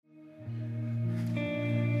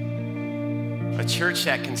A church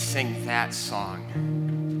that can sing that song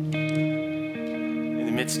in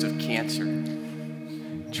the midst of cancer,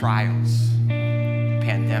 trials,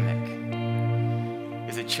 pandemic,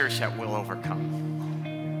 is a church that will overcome.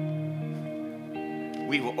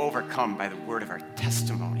 We will overcome by the word of our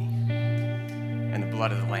testimony and the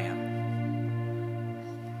blood of the Lamb.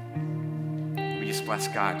 We just bless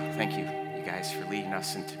God. Thank you, you guys, for leading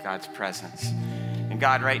us into God's presence. And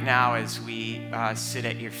God, right now, as we sit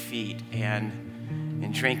at your feet and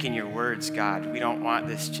drink in your words, God, we don't want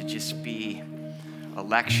this to just be a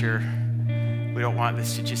lecture. We don't want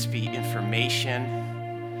this to just be information.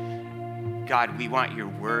 God, we want your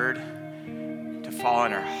word to fall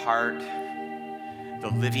in our heart, the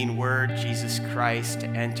living word, Jesus Christ, to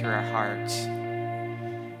enter our hearts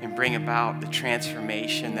and bring about the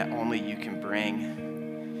transformation that only you can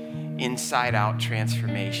bring, inside-out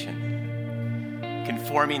transformation,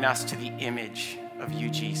 conforming us to the image of you,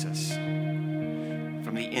 Jesus,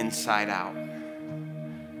 from the inside out.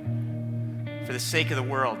 For the sake of the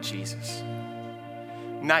world, Jesus,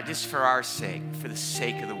 not just for our sake, for the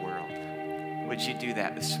sake of the world. Would you do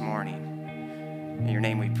that this morning? In your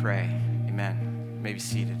name we pray, amen. You may be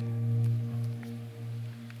seated.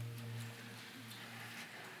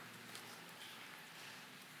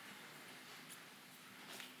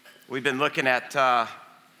 We've been looking at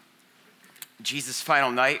Jesus'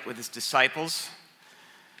 final night with his disciples,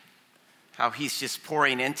 how he's just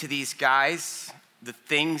pouring into these guys the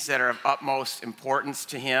things that are of utmost importance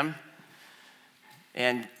to him.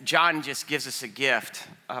 And John just gives us a gift,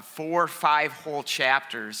 4 or 5 whole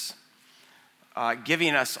chapters,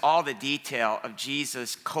 giving us all the detail of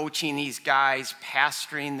Jesus coaching these guys,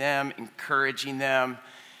 pastoring them, encouraging them,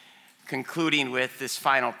 concluding with this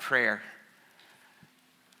final prayer.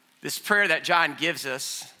 This prayer that John gives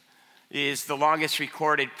us is the longest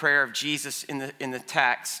recorded prayer of Jesus in the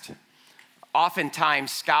text.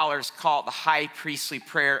 Oftentimes, scholars call it the high priestly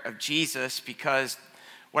prayer of Jesus because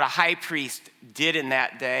what a high priest did in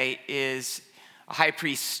that day is a high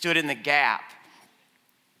priest stood in the gap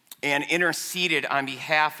and interceded on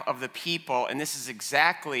behalf of the people. And this is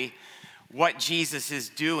exactly what Jesus is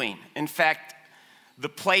doing. In fact, the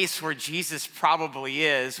place where Jesus probably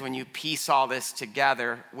is when you piece all this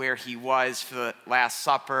together, where he was for the Last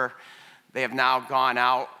Supper, they have now gone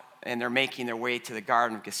out and they're making their way to the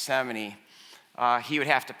Garden of Gethsemane. He would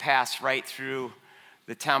have to pass right through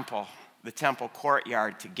the temple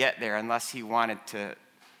courtyard to get there unless he wanted to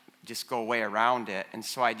just go way around it. And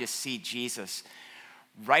so I just see Jesus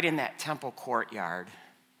right in that temple courtyard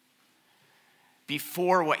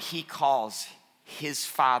before what he calls his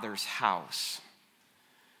Father's house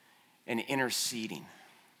and interceding.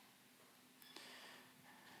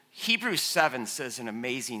 Hebrews 7 says an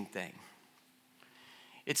amazing thing.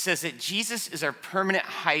 It says that Jesus is our permanent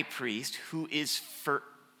high priest who is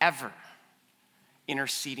forever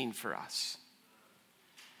interceding for us.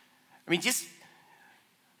 I mean, just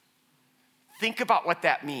think about what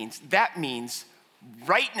that means. That means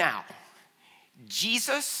right now,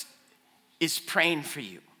 Jesus is praying for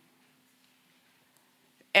you.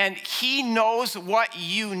 And he knows what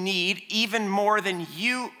you need even more than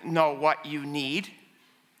you know what you need.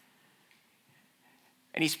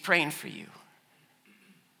 And he's praying for you.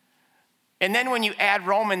 And then when you add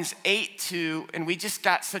Romans 8 to, and we just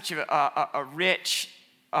got such a rich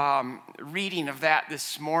reading of that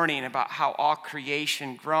this morning about how all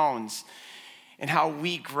creation groans and how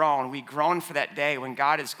we groan. We groan for that day when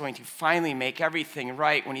God is going to finally make everything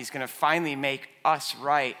right, when he's going to finally make us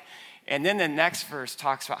right. And then the next verse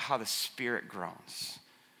talks about how the Spirit groans.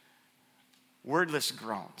 Wordless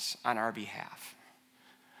groans on our behalf.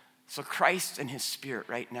 So Christ and his Spirit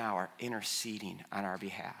right now are interceding on our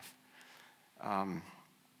behalf.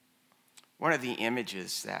 One of the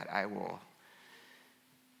images that I will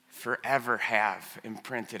forever have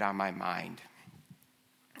imprinted on my mind,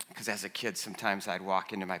 because as a kid, sometimes I'd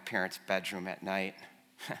walk into my parents' bedroom at night,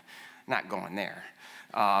 not going there.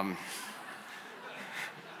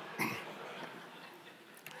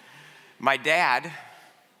 My dad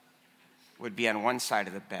would be on one side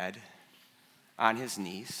of the bed on his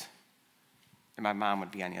knees, and my mom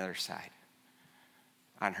would be on the other side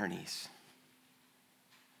on her knees,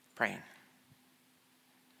 praying.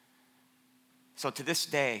 So to this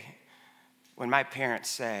day, when my parents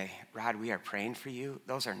say, "Rod, we are praying for you,"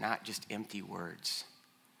 those are not just empty words.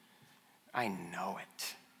 I know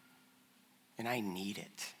it, and I need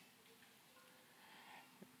it.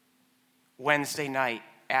 Wednesday night,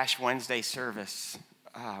 Ash Wednesday service,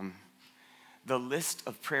 the list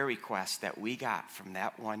of prayer requests that we got from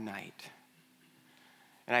that one night,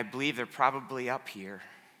 and I believe they're probably up here,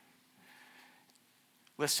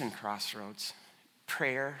 Listen, Crossroads,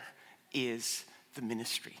 prayer is the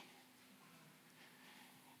ministry.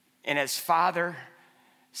 And as Father,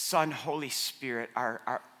 Son, Holy Spirit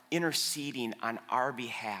are interceding on our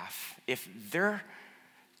behalf, if they're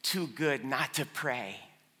too good not to pray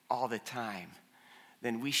all the time,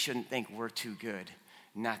 then we shouldn't think we're too good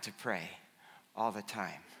not to pray all the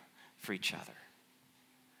time for each other.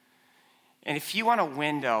 And if you want a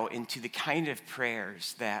window into the kind of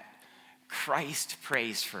prayers that Christ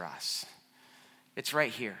prays for us, it's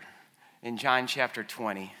right here in John chapter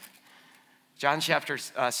 20. John chapter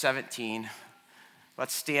 17.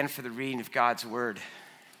 Let's stand for the reading of God's word.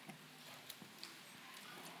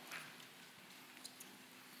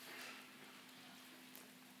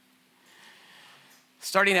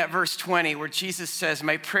 Starting at verse 20, where Jesus says,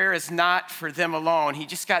 "My prayer is not for them alone." He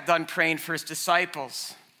just got done praying for his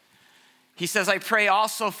disciples. He says, "I pray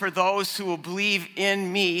also for those who will believe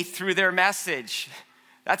in me through their message."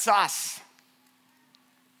 That's us.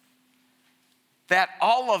 "That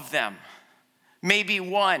all of them may be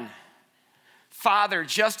one. Father,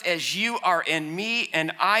 just as you are in me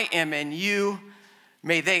and I am in you,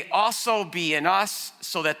 may they also be in us,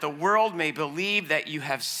 so that the world may believe that you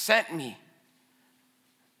have sent me.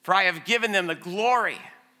 For I have given them the glory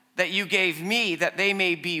that you gave me, that they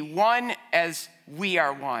may be one as we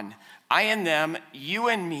are one. I and them, you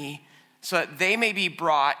and me, so that they may be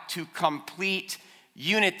brought to complete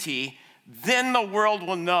unity. Then the world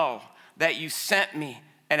will know that you sent me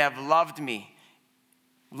and have loved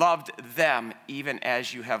them even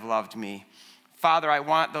as you have loved me. Father, I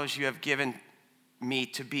want those you have given me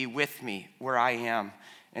to be with me where I am,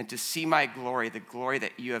 and to see my glory, the glory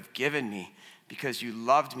that you have given me, because you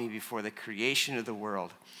loved me before the creation of the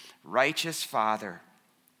world. Righteous Father,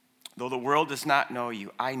 though the world does not know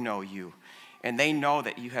you, I know you, and they know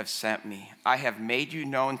that you have sent me. I have made you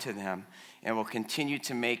known to them and will continue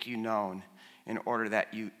to make you known, in order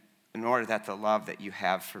that the love that you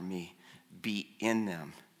have for me be in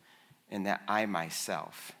them, and that I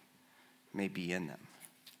myself may be in them."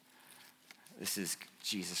 This is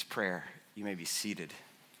Jesus' prayer. You may be seated.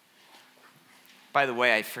 By the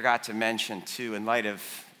way, I forgot to mention too, in light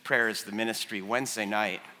of prayer is the ministry, Wednesday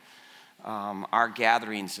night, our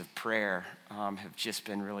gatherings of prayer have just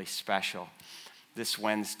been really special. This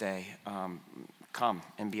Wednesday, come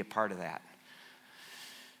and be a part of that.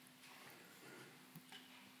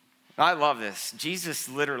 I love this. Jesus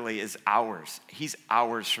literally is hours. He's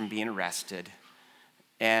hours from being arrested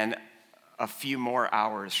and a few more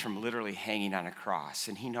hours from literally hanging on a cross,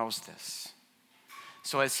 and he knows this.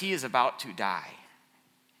 So as he is about to die,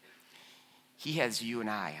 he has you and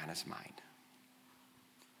I on his mind.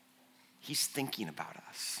 He's thinking about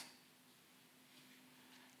us.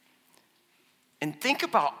 And think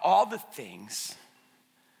about all the things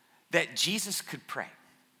that Jesus could pray.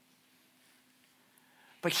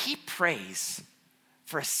 But he prays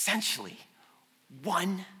for essentially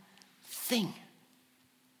one thing.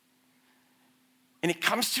 And it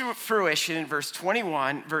comes to fruition in verse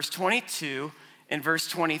 21, verse 22, and verse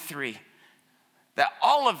 23. That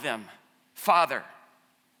all of them, Father,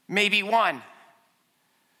 may be one.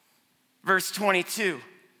 Verse 22,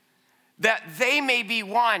 that they may be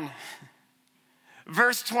one.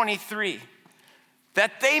 Verse 23,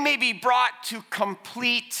 that they may be brought to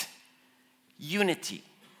complete unity.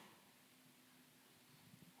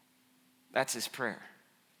 That's his prayer.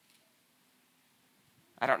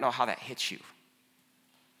 I don't know how that hits you.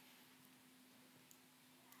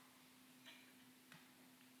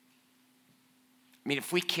 I mean,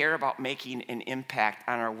 if we care about making an impact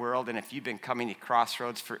on our world, and if you've been coming to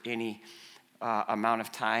Crossroads for any amount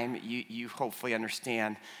of time, you hopefully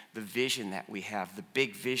understand the vision that we have, the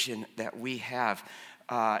big vision that we have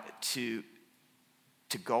to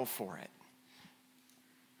go for it,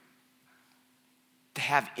 to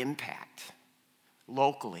have impact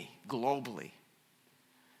locally, globally.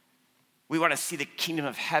 We want to see the kingdom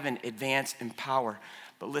of heaven advance in power.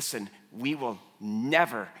 But listen, we will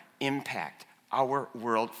never impact our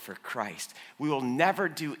world for Christ. We will never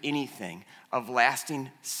do anything of lasting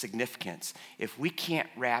significance if we can't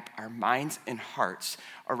wrap our minds and hearts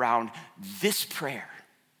around this prayer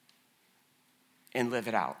and live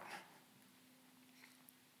it out.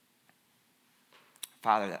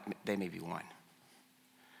 Father, that they may be one.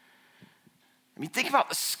 I mean, think about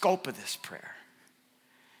the scope of this prayer.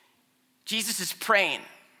 Jesus is praying,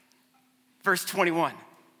 verse 21,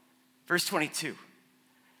 verse 22,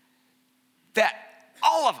 that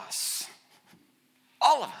all of us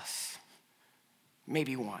may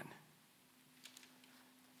be one.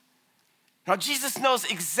 Now, Jesus knows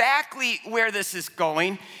exactly where this is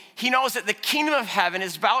going. He knows that the kingdom of heaven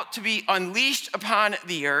is about to be unleashed upon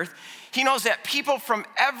the earth. He knows that people from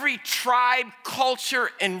every tribe, culture,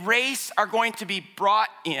 and race are going to be brought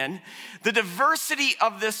in. The diversity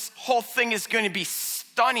of this whole thing is going to be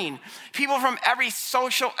stunning. People from every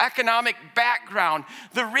social, economic background,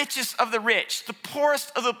 the richest of the rich, the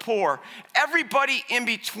poorest of the poor, everybody in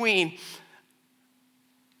between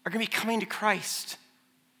are going to be coming to Christ.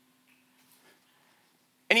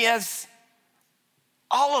 And he has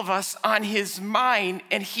all of us on his mind,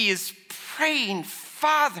 and he is praying,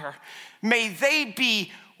 Father, may they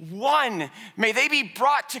be one. May they be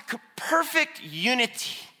brought to perfect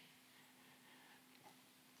unity.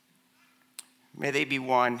 May they be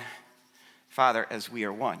one, Father, as we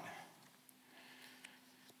are one.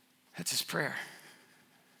 That's his prayer.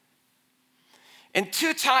 And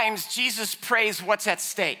 2 times Jesus prays what's at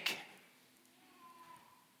stake.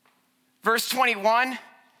 Verse 21,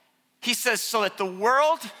 he says, so that the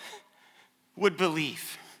world would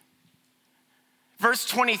believe. Verse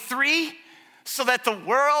 23, so that the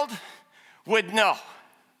world would know.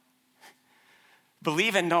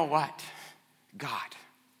 Believe and know what? God.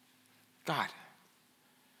 God.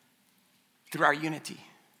 Through our unity,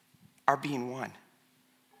 our being one.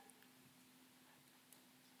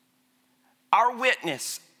 Our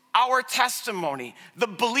witness, our testimony, the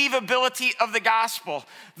believability of the gospel,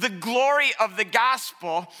 the glory of the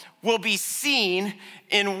gospel will be seen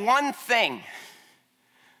in one thing,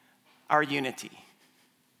 our unity.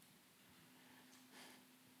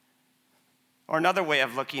 Or another way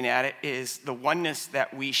of looking at it is the oneness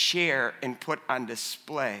that we share and put on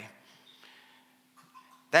display.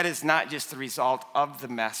 That is not just the result of the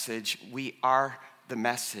message. We are the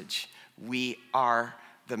message. We are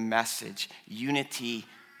the message. Unity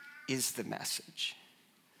is the message.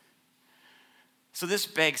 So this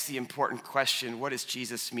begs the important question, what does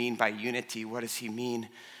Jesus mean by unity? What does he mean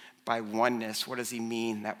by oneness? What does he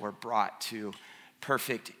mean that we're brought to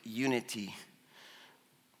perfect unity?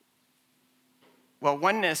 Well,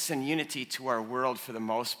 oneness and unity to our world for the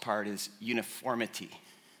most part is uniformity.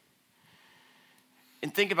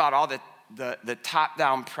 And think about all the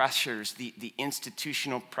top-down pressures, the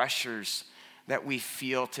institutional pressures that we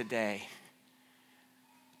feel today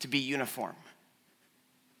to be uniform.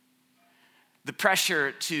 The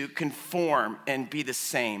pressure to conform and be the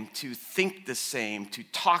same, to think the same, to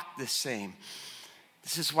talk the same.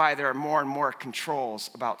 This is why there are more and more controls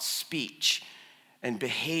about speech and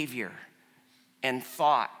behavior and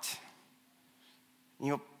thought. You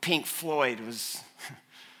know, Pink Floyd was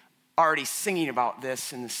already singing about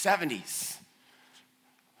this in the 70s.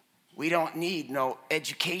 We don't need no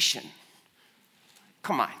education.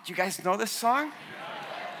 Come on, do you guys know this song?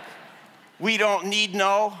 We don't need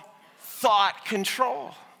no thought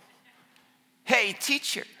control. Hey,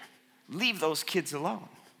 teacher, leave those kids alone.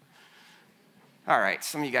 All right,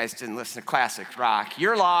 some of you guys didn't listen to classic rock.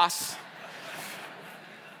 Your loss.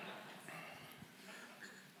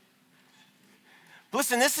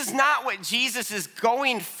 Listen, this is not what Jesus is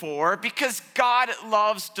going for because God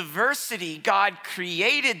loves diversity. God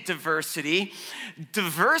created diversity.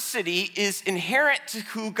 Diversity is inherent to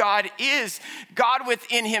who God is. God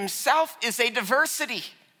within himself is a diversity.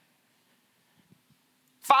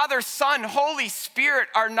 Father, Son, Holy Spirit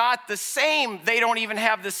are not the same. They don't even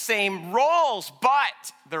have the same roles,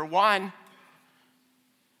 but they're one.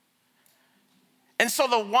 And so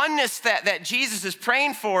the oneness that Jesus is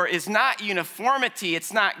praying for is not uniformity.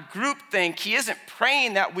 It's not groupthink. He isn't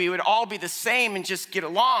praying that we would all be the same and just get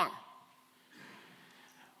along.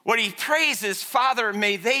 What he prays is, Father,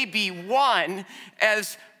 may they be one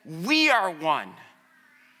as we are one.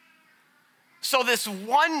 So this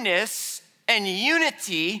oneness and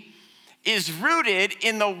unity is rooted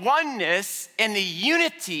in the oneness and the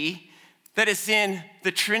unity that is in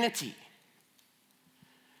the Trinity.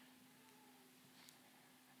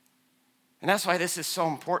 And that's why this is so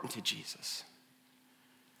important to Jesus.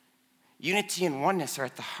 Unity and oneness are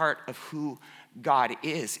at the heart of who God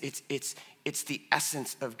is. It's the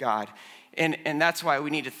essence of God. And that's why we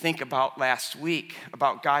need to think about last week,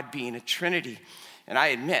 about God being a Trinity. And I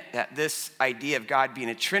admit that this idea of God being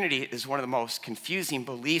a Trinity is one of the most confusing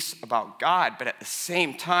beliefs about God, but at the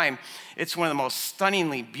same time, it's one of the most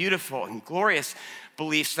stunningly beautiful and glorious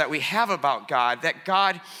beliefs that we have about God, that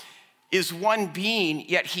God is one being,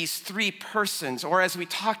 yet he's three persons. Or as we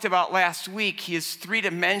talked about last week, he is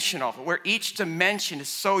three-dimensional, where each dimension is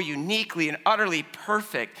so uniquely and utterly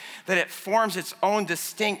perfect that it forms its own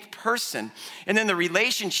distinct person. And then the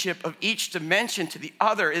relationship of each dimension to the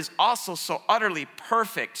other is also so utterly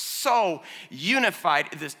perfect, so unified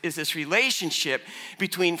is this relationship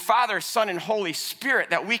between Father, Son, and Holy Spirit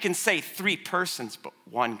that we can say three persons, but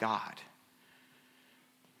one God.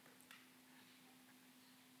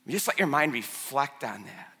 Just let your mind reflect on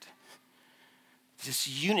that. This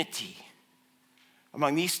unity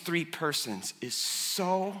among these three persons is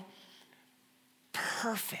so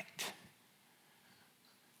perfect.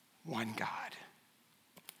 One God.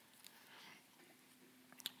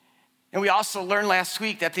 And we also learned last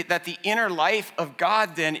week that the inner life of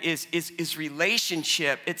God then is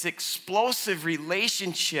relationship. It's explosive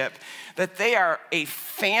relationship, that they are a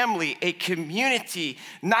family, a community,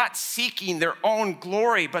 not seeking their own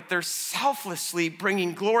glory, but they're selflessly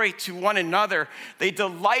bringing glory to one another. They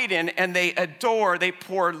delight in and they adore, they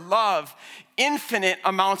pour love, infinite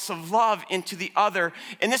amounts of love into the other.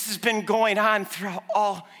 And this has been going on throughout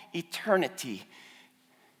all eternity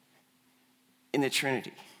in the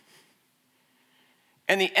Trinity.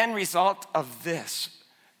 And the end result of this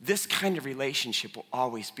kind of relationship will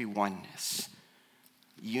always be oneness,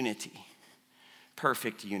 unity,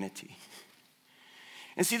 perfect unity.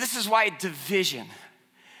 And see, this is why division,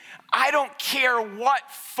 I don't care what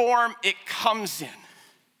form it comes in,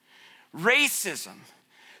 racism,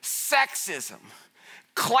 sexism,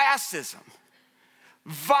 classism,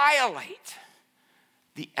 violate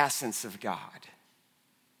the essence of God.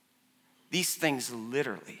 These things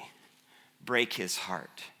literally break his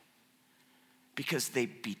heart because they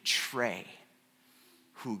betray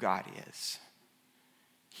who God is.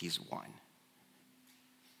 He's one.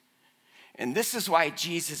 And this is why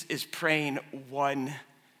Jesus is praying one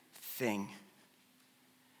thing.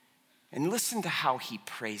 And listen to how he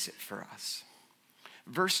prays it for us.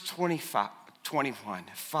 Verse 21,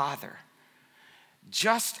 Father,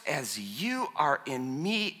 just as you are in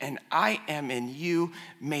me and I am in you,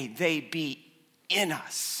 may they be in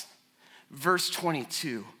us. Verse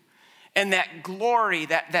 22, and that glory,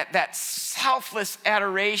 that selfless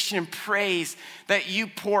adoration and praise that you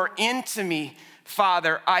pour into me,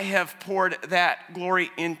 Father, I have poured that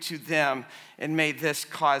glory into them, and may this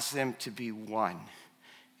cause them to be one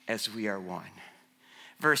as we are one.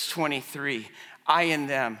 Verse 23, I and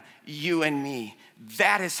them, you and me.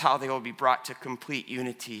 That is how they will be brought to complete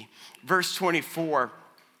unity. Verse 24,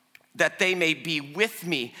 that they may be with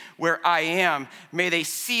me where I am. May they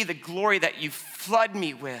see the glory that you flood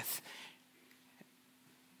me with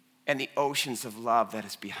and the oceans of love that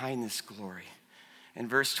is behind this glory. In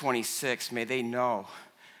verse 26, may they know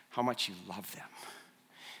how much you love them,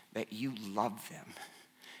 that you love them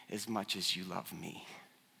as much as you love me.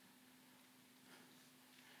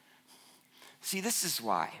 See, this is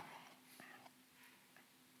why,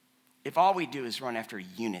 if all we do is run after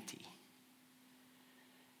unity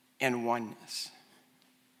and oneness,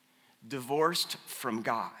 divorced from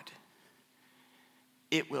God,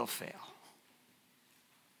 it will fail.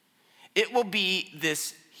 It will be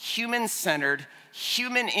this human-centered,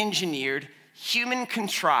 human-engineered,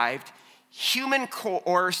 human-contrived,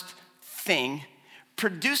 human-coerced thing,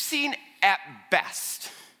 producing at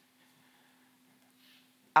best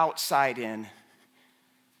outside-in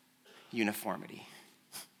uniformity.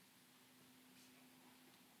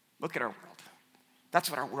 Look at our world. That's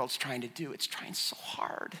what our world's trying to do. It's trying so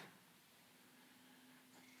hard.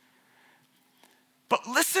 But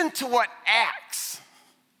listen to what Acts,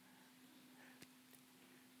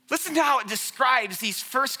 listen to how it describes these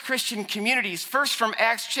first Christian communities. First from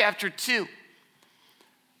Acts chapter 2.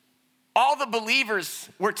 All the believers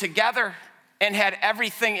were together and had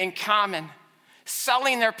everything in common.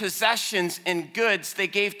 Selling their possessions and goods, they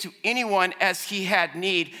gave to anyone as he had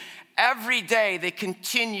need. Every day they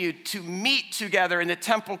continued to meet together in the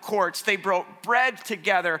temple courts. They broke bread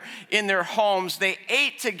together in their homes. They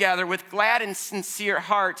ate together with glad and sincere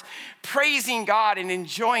hearts, praising God and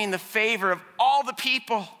enjoying the favor of all the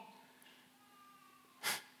people.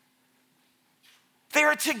 They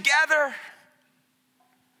were together.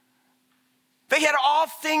 They had all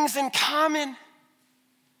things in common.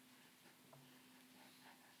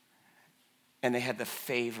 And they had the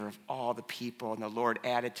favor of all the people, and the Lord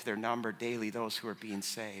added to their number daily those who were being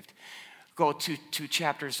saved. Go to 2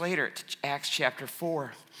 chapters later, to Acts chapter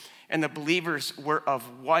 4. And the believers were of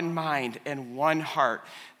one mind and one heart.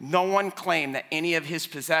 No one claimed that any of his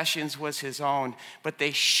possessions was his own, but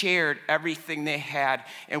they shared everything they had.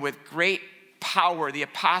 And with great power, the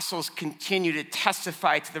apostles continued to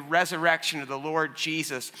testify to the resurrection of the Lord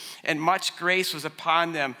Jesus, and much grace was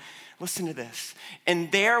upon them. Listen to this. And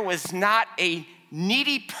there was not a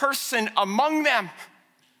needy person among them.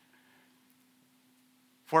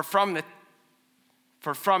 For from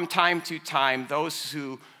time to time, those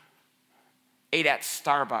who ate at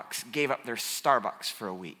Starbucks gave up their Starbucks for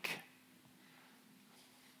a week.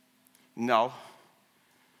 No.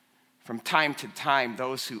 From time to time,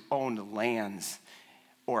 those who owned lands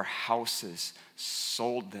or houses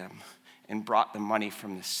sold them and brought the money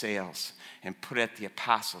from the sales and put it at the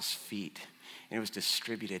apostles' feet. And it was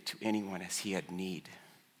distributed to anyone as he had need.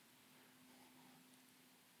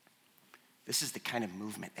 This is the kind of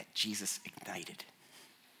movement that Jesus ignited.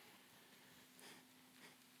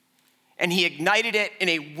 And he ignited it in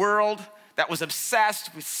a world that was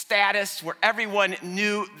obsessed with status, where everyone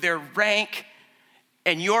knew their rank,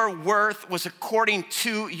 and your worth was according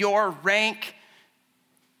to your rank.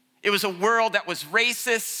 It was a world that was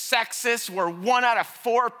racist, sexist, where 1 out of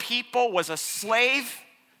 4 people was a slave.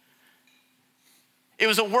 It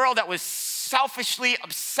was a world that was selfishly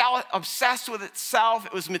obsessed with itself.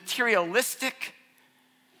 It was materialistic.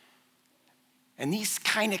 And these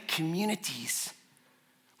kind of communities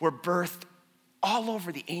were birthed all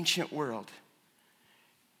over the ancient world,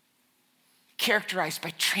 characterized by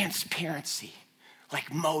transparency,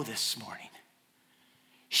 like Mo this morning,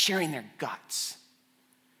 sharing their guts,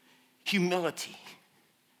 humility,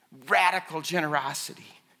 radical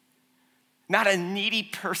generosity, not a needy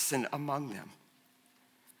person among them.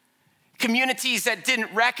 Communities that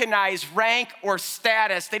didn't recognize rank or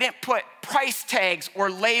status. They didn't put price tags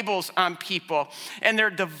or labels on people. And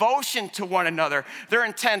their devotion to one another, their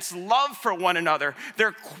intense love for one another,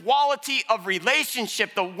 their quality of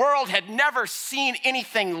relationship, the world had never seen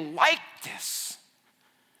anything like this.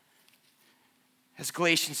 As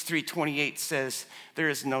Galatians 3:28 says, there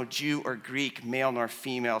is no Jew or Greek, male nor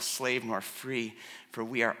female, slave nor free, for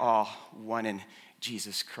we are all one in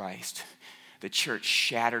Jesus Christ. The church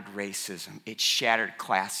shattered racism. It shattered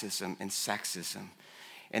classism and sexism.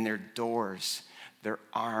 And their doors, their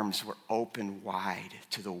arms were open wide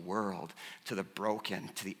to the world, to the broken,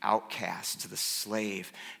 to the outcast, to the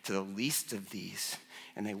slave, to the least of these.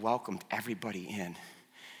 And they welcomed everybody in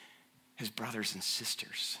as brothers and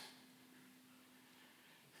sisters.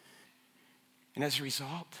 And as a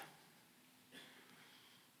result,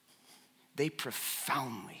 they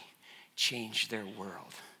profoundly changed their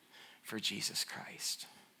world for Jesus Christ,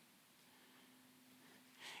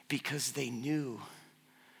 because they knew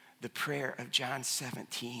the prayer of John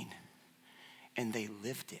 17 and they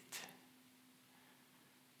lived it.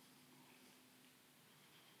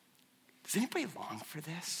 Does anybody long for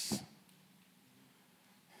this?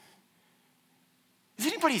 Is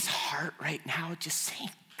anybody's heart right now just saying,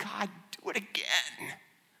 God, do it again?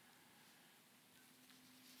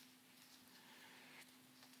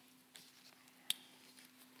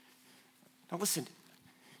 Now listen,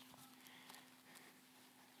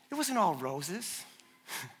 it wasn't all roses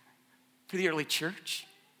for the early church.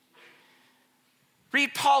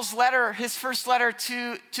 Read Paul's letter, his first letter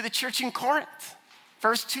to the church in Corinth,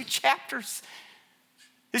 first 2 chapters.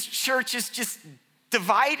 This church is just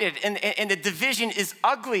divided, and the division is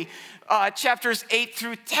ugly. Chapters 8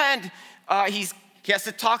 through 10, he has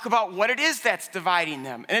to talk about what it is that's dividing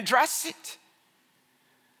them and address it.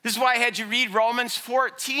 This is why I had you read Romans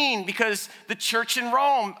 14, because the church in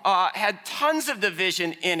Rome had tons of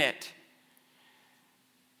division in it.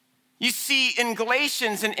 You see in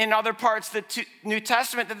Galatians and in other parts of the New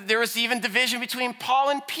Testament that there was even division between Paul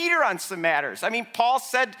and Peter on some matters. I mean, Paul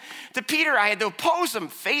said to Peter, I had to oppose him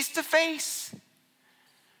face to face.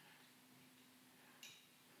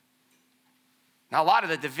 Now, a lot of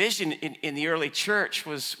the division in the early church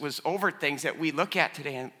was over things that we look at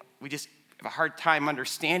today, and we just have a hard time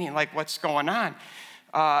understanding like what's going on.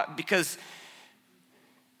 Because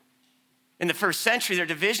in the first century, their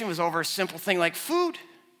division was over a simple thing like food.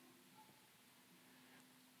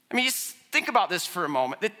 I mean, just think about this for a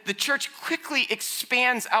moment. The church quickly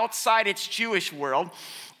expands outside its Jewish world.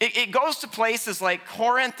 It goes to places like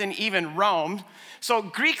Corinth and even Rome. So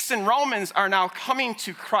Greeks and Romans are now coming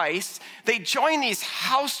to Christ. They join these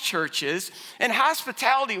house churches. And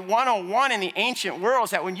hospitality 101 in the ancient world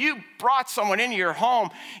is that when you brought someone into your home,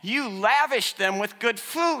 you lavished them with good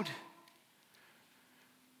food.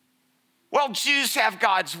 Well, Jews have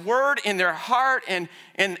God's word in their heart, and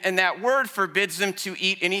that word forbids them to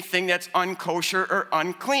eat anything that's unkosher or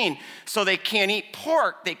unclean. So they can't eat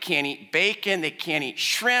pork, they can't eat bacon, they can't eat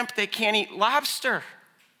shrimp, they can't eat lobster.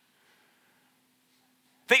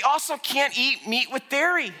 They also can't eat meat with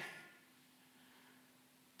dairy.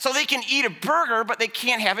 So they can eat a burger, but they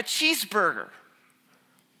can't have a cheeseburger.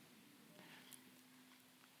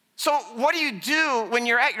 So what do you do when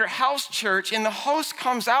you're at your house church and the host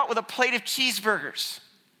comes out with a plate of cheeseburgers?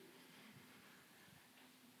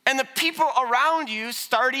 And the people around you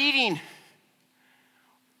start eating.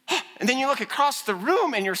 And then you look across the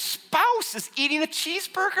room and your spouse is eating a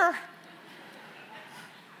cheeseburger.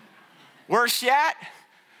 Worse yet,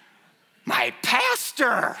 my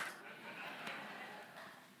pastor.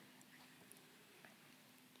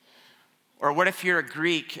 Or what if you're a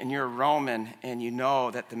Greek and you're a Roman and you know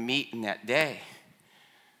that the meat in that day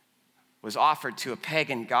was offered to a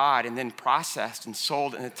pagan god and then processed and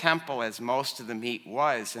sold in the temple as most of the meat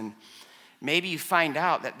was. And maybe you find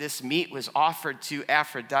out that this meat was offered to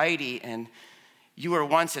Aphrodite and you were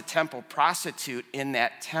once a temple prostitute in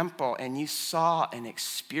that temple and you saw and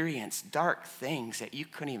experienced dark things that you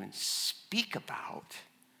couldn't even speak about.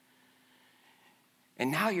 And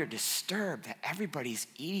now you're disturbed that everybody's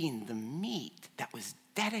eating the meat that was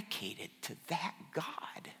dedicated to that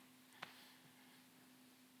God.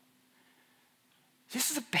 This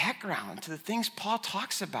is a background to the things Paul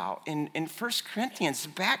talks about in 1 Corinthians,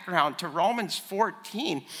 background to Romans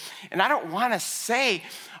 14. And I don't want to say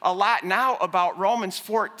a lot now about Romans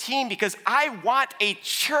 14 because I want a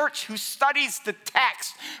church who studies the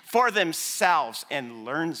text for themselves and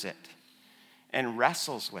learns it and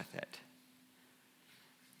wrestles with it.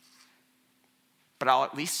 But I'll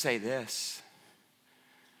at least say this.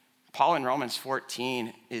 Paul in Romans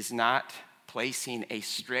 14 is not placing a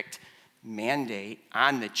strict mandate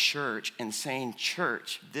on the church and saying,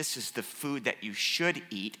 church, this is the food that you should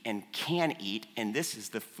eat and can eat, and this is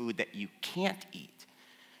the food that you can't eat.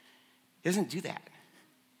 He doesn't do that.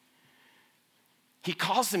 He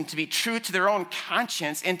calls them to be true to their own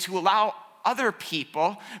conscience and to allow other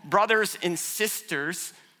people, brothers and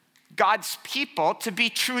sisters, God's people, to be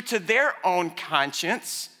true to their own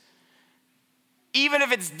conscience, even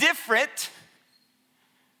if it's different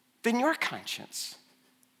than your conscience.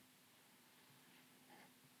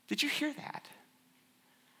 Did you hear that?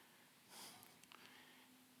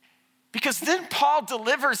 Because then Paul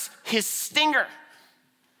delivers his stinger.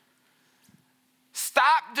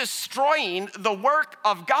 Stop destroying the work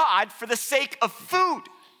of God for the sake of food.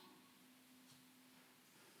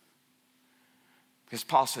 Because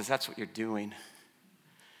Paul says that's what you're doing.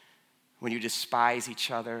 When you despise each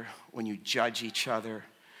other, when you judge each other,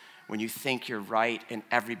 when you think you're right and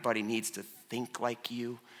everybody needs to think like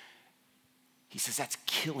you, he says that's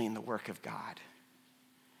killing the work of God.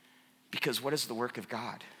 Because what is the work of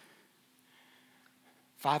God?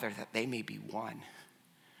 Father, that they may be one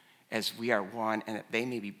as we are one and that they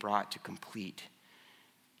may be brought to complete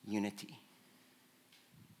unity.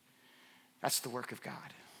 That's the work of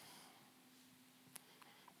God.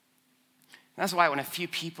 That's why when a few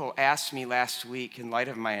people asked me last week in light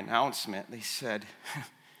of my announcement, they said,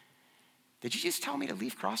 did you just tell me to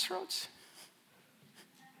leave Crossroads?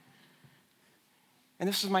 And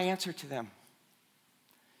this was my answer to them.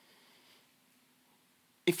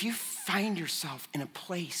 If you find yourself in a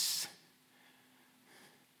place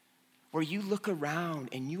where you look around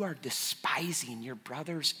and you are despising your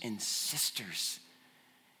brothers and sisters,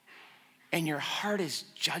 and your heart is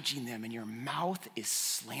judging them and your mouth is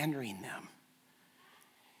slandering them,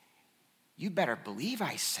 you better believe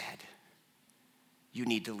I said you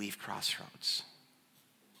need to leave Crossroads.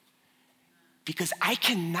 Because I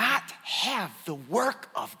cannot have the work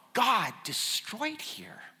of God destroyed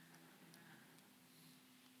here.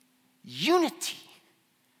 Unity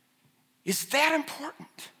is that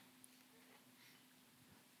important.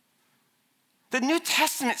 The New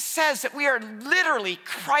Testament says that we are literally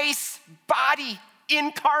Christ's body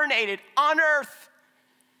incarnated on earth.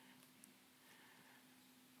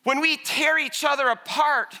 When we tear each other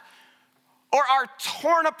apart or are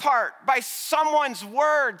torn apart by someone's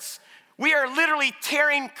words, we are literally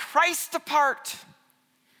tearing Christ apart.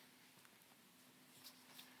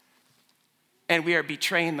 And we are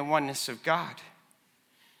betraying the oneness of God.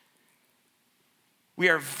 We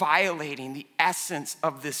are violating the essence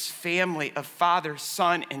of this family of Father,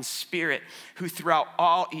 Son, and Spirit who throughout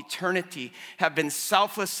all eternity have been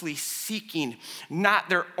selflessly seeking not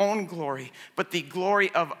their own glory, but the glory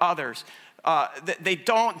of others. They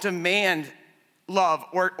don't demand love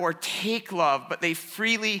or take love, but they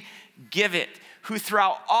freely give it, who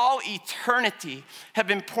throughout all eternity have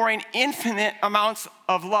been pouring infinite amounts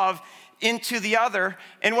of love into the other.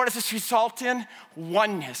 And what does this result in?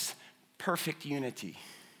 Oneness. Perfect unity.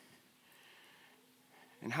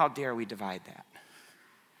 And how dare we divide that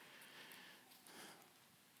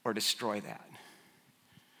or destroy that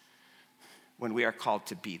when we are called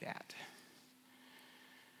to be that?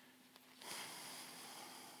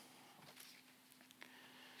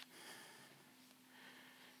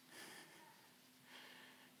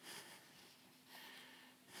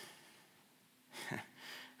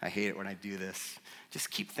 I hate it when I do this. Just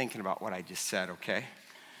keep thinking about what I just said, okay?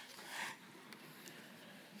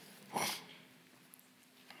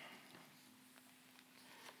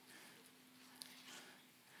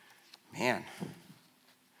 Man,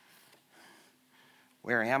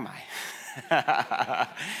 where am I?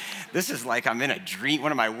 This is like I'm in a dream,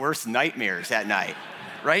 one of my worst nightmares at night,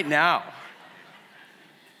 right now.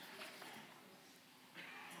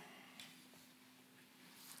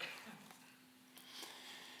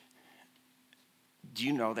 Do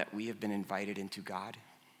you know that we have been invited into God?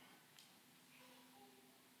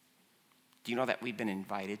 Do you know that we've been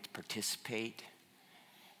invited to participate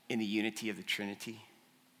in the unity of the Trinity?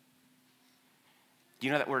 Do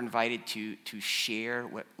you know that we're invited to share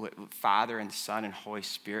what Father and Son and Holy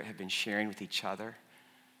Spirit have been sharing with each other?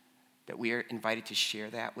 That we are invited to share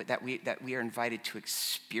that we are invited to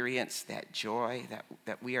experience that joy,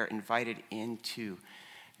 that we are invited into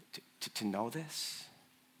to know this,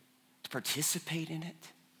 to participate in it,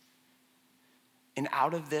 and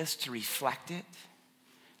out of this to reflect it,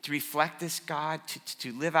 to reflect this God,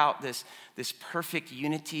 to live out this perfect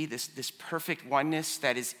unity, this perfect oneness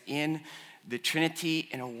that is in the Trinity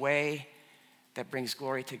in a way that brings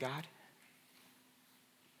glory to God.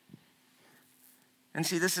 And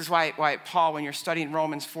see, this is why Paul, when you're studying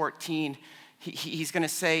Romans 14, he's going to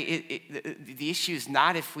say the issue is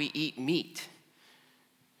not if we eat meat.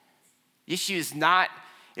 The issue is not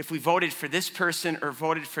if we voted for this person or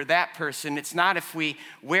voted for that person. It's not if we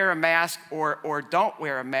wear a mask or don't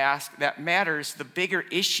wear a mask that matters. The bigger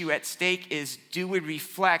issue at stake is, do we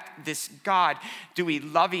reflect this God? Do we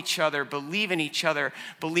love each other, believe in each other,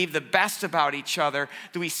 believe the best about each other?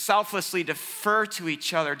 Do we selflessly defer to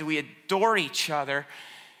each other? Do we adore each other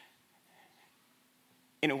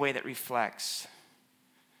in a way that reflects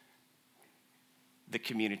the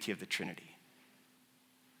community of the Trinity?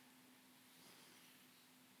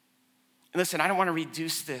 Listen, I don't want to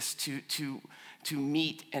reduce this to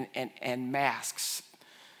meat and masks.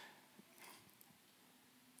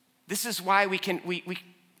 This is why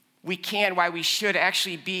why we should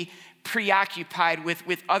actually be preoccupied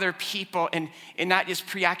with other people and not just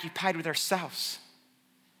preoccupied with ourselves.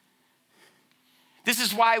 This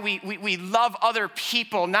is why we love other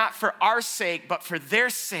people, not for our sake, but for their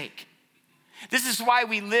sake. This is why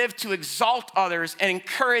we live to exalt others and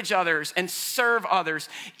encourage others and serve others,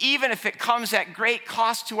 even if it comes at great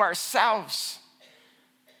cost to ourselves.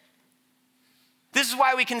 This is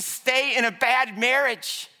why we can stay in a bad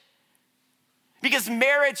marriage. Because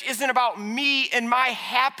marriage isn't about me and my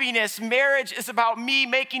happiness. Marriage is about me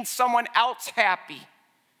making someone else happy.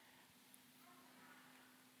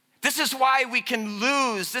 This is why we can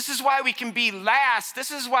lose. This is why we can be last.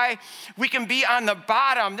 This is why we can be on the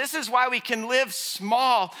bottom. This is why we can live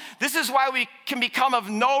small. This is why we can become of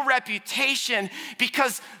no reputation.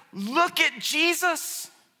 Because look at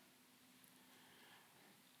Jesus.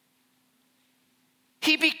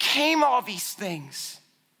 He became all these things.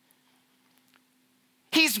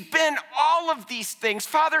 He's been all of these things.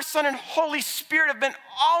 Father, Son, and Holy Spirit have been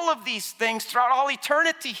all of these things throughout all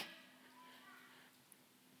eternity.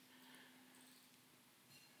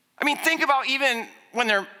 I mean, think about even when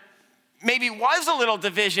there maybe was a little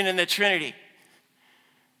division in the Trinity.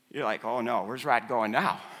 You're like, oh no, where's Rod going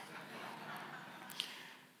now?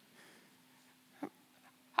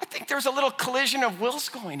 I think there's a little collision of wills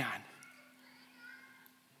going on.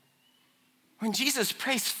 When Jesus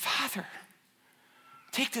prays, Father,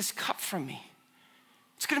 take this cup from me.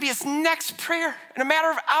 It's going to be his next prayer in a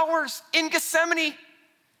matter of hours in Gethsemane.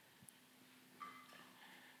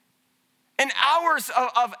 And hours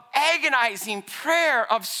of agonizing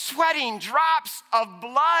prayer, of sweating drops of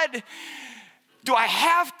blood. Do I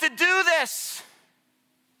have to do this?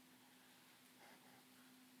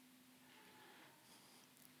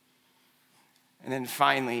 And then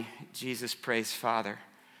finally, Jesus prays, Father,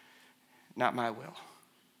 not my will,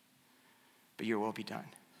 but your will be done.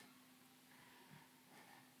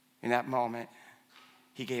 In that moment,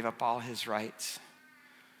 he gave up all his rights.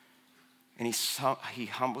 And he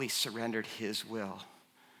humbly surrendered his will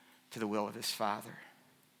to the will of his Father.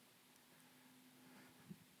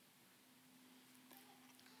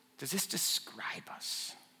 Does this describe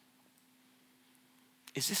us?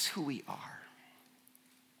 Is this who we are?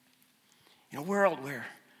 In a world where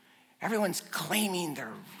everyone's claiming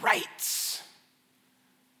their rights.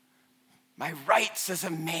 My rights as a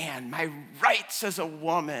man, my rights as a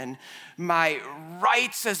woman, my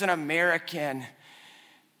rights as an American.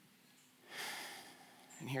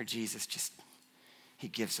 And here Jesus he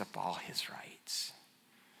gives up all his rights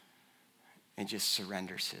and just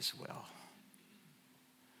surrenders his will.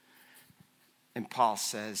 And Paul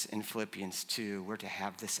says in Philippians 2, we're to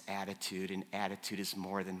have this attitude, and attitude is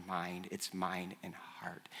more than mind. It's mind and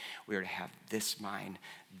heart. We are to have this mind,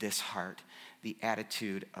 this heart, the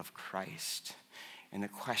attitude of Christ. And the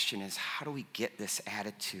question is, how do we get this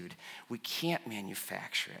attitude? We can't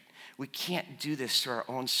manufacture it. We can't do this through our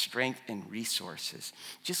own strength and resources.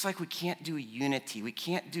 Just like we can't do unity, we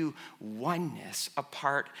can't do oneness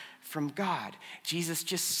apart from God. Jesus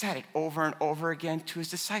just said it over and over again to his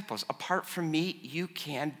disciples. Apart from me, you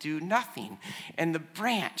can do nothing. And the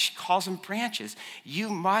branch, calls them branches, you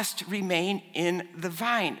must remain in the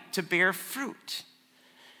vine to bear fruit.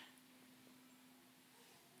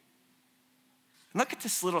 Look at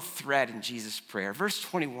this little thread in Jesus' prayer. Verse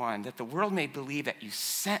 21, that the world may believe that you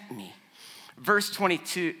sent me. Verse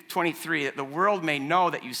 23, that the world may know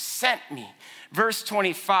that you sent me. Verse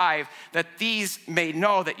 25, that these may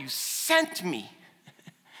know that you sent me.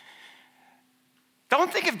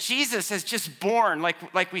 Don't think of Jesus as just born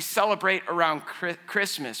like we celebrate around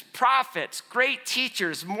Christmas. Prophets, great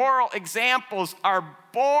teachers, moral examples are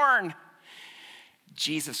born.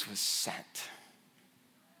 Jesus was sent.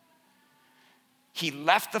 He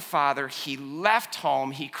left the Father, he left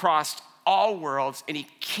home, he crossed all worlds, and he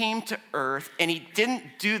came to earth, and he didn't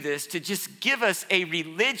do this to just give us a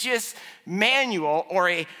religious manual or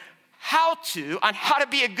a how-to on how to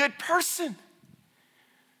be a good person.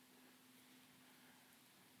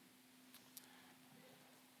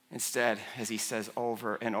 Instead, as he says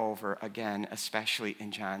over and over again, especially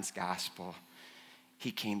in John's gospel,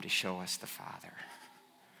 he came to show us the Father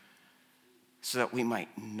so that we might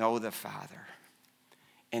know the Father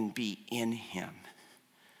and be in him,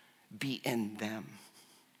 be in them.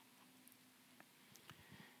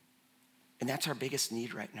 And that's our biggest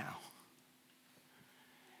need right now.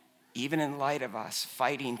 Even in light of us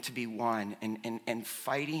fighting to be one and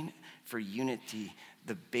fighting for unity,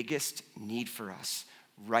 the biggest need for us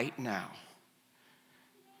right now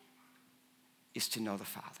is to know the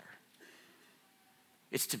Father.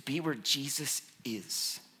 It's to be where Jesus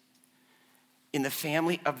is, in the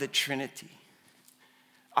family of the Trinity.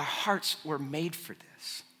 Our hearts were made for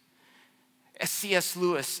this. As C.S.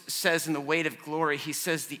 Lewis says in The Weight of Glory, he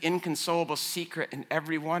says the inconsolable secret in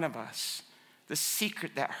every one of us, the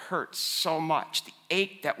secret that hurts so much, the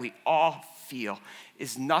ache that we all feel,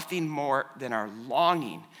 is nothing more than our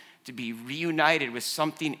longing to be reunited with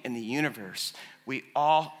something in the universe we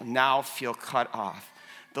all now feel cut off.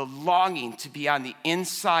 The longing to be on the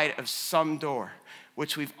inside of some door,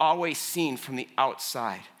 which we've always seen from the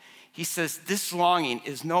outside. He says this longing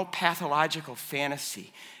is no pathological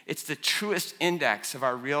fantasy. It's the truest index of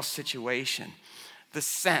our real situation. The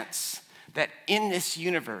sense that in this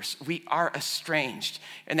universe we are estranged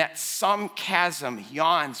and that some chasm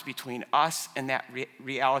yawns between us and that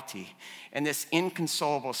reality. And this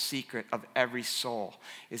inconsolable secret of every soul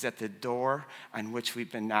is that the door on which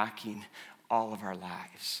we've been knocking all of our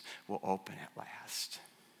lives will open at last.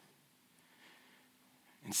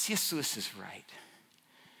 And C.S. Lewis is right.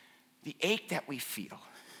 The ache that we feel,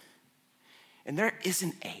 and there is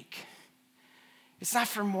an ache. It's not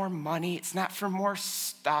for more money. It's not for more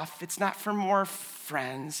stuff. It's not for more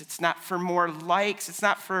friends. It's not for more likes. It's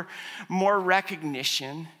not for more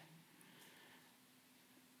recognition.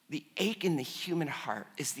 The ache in the human heart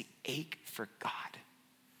is the ache for God.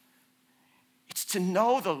 It's to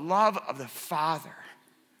know the love of the Father.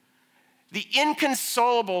 The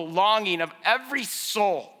inconsolable longing of every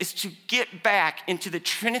soul is to get back into the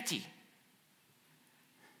Trinity.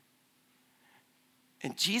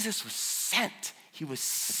 And Jesus was sent. He was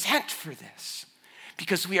sent for this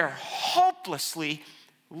because we are hopelessly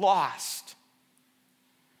lost.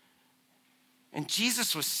 And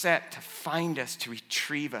Jesus was sent to find us, to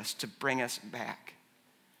retrieve us, to bring us back.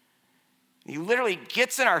 He literally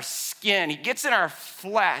gets in our skin. He gets in our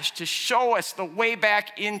flesh to show us the way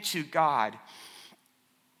back into God.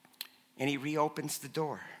 And he reopens the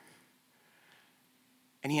door.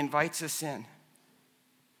 And he invites us in.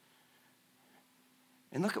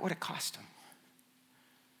 And look at what it cost him.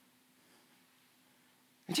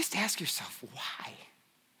 And just ask yourself, why?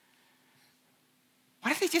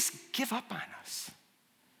 Why did they just give up on us?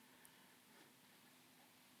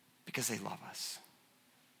 Because they love us.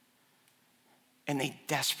 And they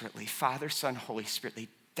desperately, Father, Son, Holy Spirit, they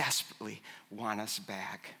desperately want us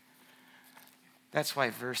back. That's why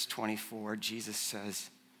verse 24, Jesus says,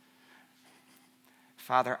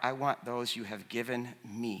 Father, I want those you have given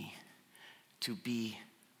me to be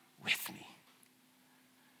with me.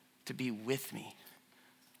 To be with me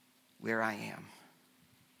where I am.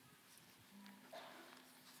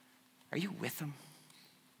 Are you with him?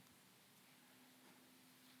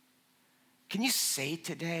 Can you say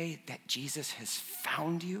today that Jesus has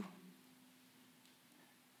found you?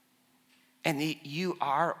 And that you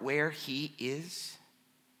are where he is?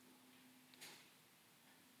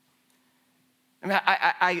 I mean,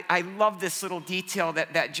 I love this little detail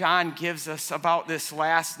that John gives us about this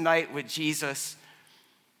last night with Jesus.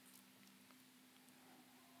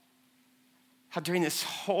 How during this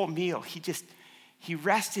whole meal, he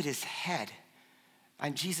rested his head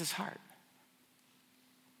on Jesus' heart.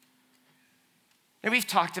 And we've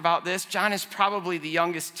talked about this. John is probably the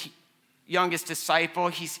youngest disciple.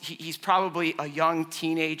 He's probably a young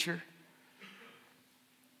teenager.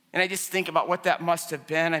 And I just think about what that must have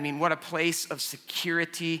been. I mean, what a place of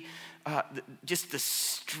security, just the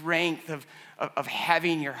strength of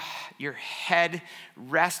having your head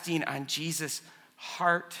resting on Jesus'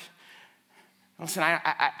 heart. Listen,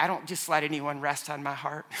 I don't just let anyone rest on my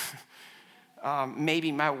heart.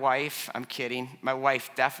 Maybe my wife, I'm kidding. My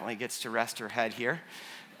wife definitely gets to rest her head here.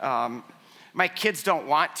 My kids don't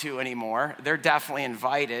want to anymore. They're definitely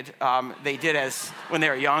invited. They did as when they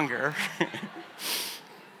were younger.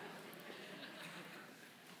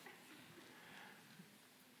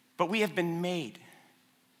 But we have been made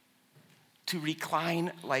to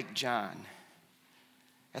recline like John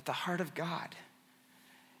at the heart of God.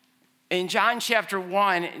 In John chapter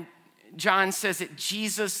 1, John says that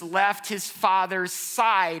Jesus left his Father's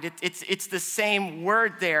side. It's the same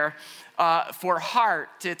word there for heart.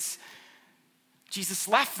 Jesus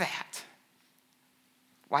left that.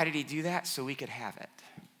 Why did he do that? So we could have it.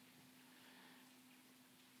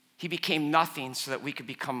 He became nothing so that we could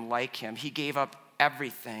become like him. He gave up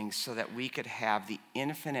everything so that we could have the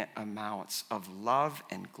infinite amounts of love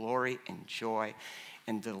and glory and joy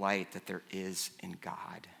and delight that there is in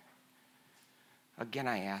God. Again,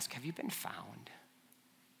 I ask, have you been found?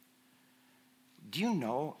 Do you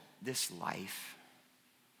know this life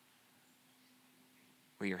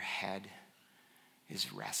where your head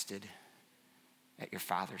is rested at your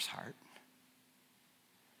Father's heart?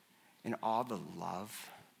 And all the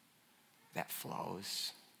love that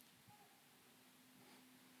flows?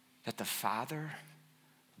 That the Father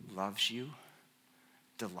loves you,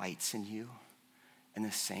 delights in you, in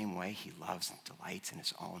the same way he loves and delights in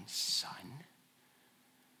his own Son?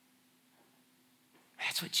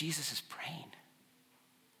 That's what Jesus is praying,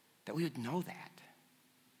 that we would know that.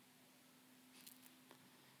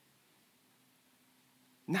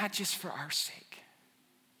 Not just for our sake,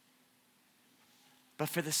 but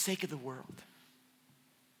for the sake of the world.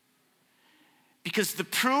 Because the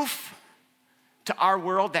proof to our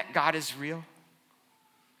world that God is real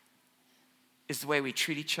is the way we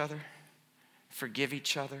treat each other, forgive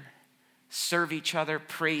each other, serve each other,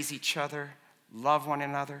 praise each other, love one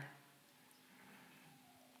another.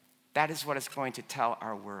 That is what is going to tell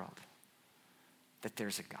our world that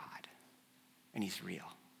there's a God and he's real.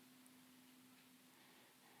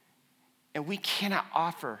 And we cannot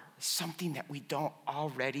offer something that we don't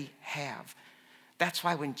already have. That's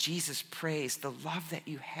why when Jesus prays, the love that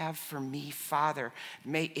you have for me, Father,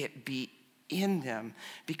 may it be in them.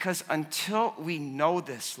 Because until we know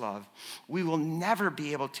this love, we will never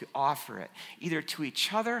be able to offer it, either to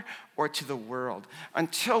each other or to the world.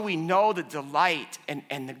 Until we know the delight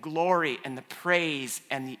and the glory and the praise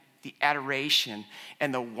and the adoration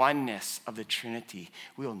and the oneness of the Trinity,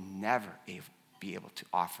 we will never be able to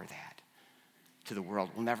offer that to the world.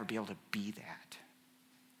 We'll never be able to be that.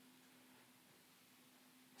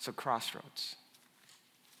 So Crossroads,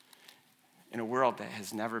 in a world that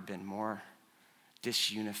has never been more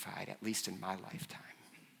disunified, at least in my lifetime,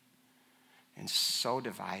 and so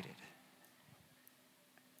divided,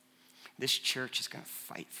 this church is going to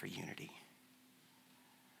fight for unity.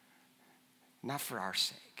 Not for our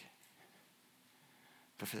sake,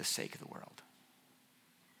 but for the sake of the world.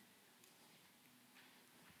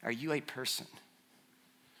 Are you a person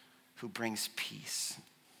who brings peace?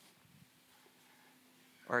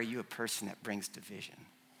 Or are you a person that brings division?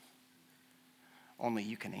 Only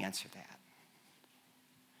you can answer that.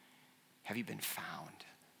 Have you been found?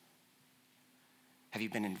 Have you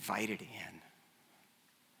been invited in?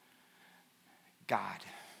 God,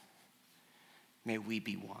 may we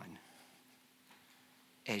be one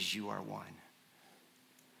as you are one,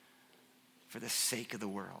 for the sake of the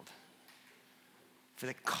world, for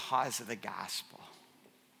the cause of the gospel.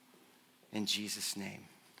 In Jesus' name,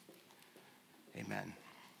 amen.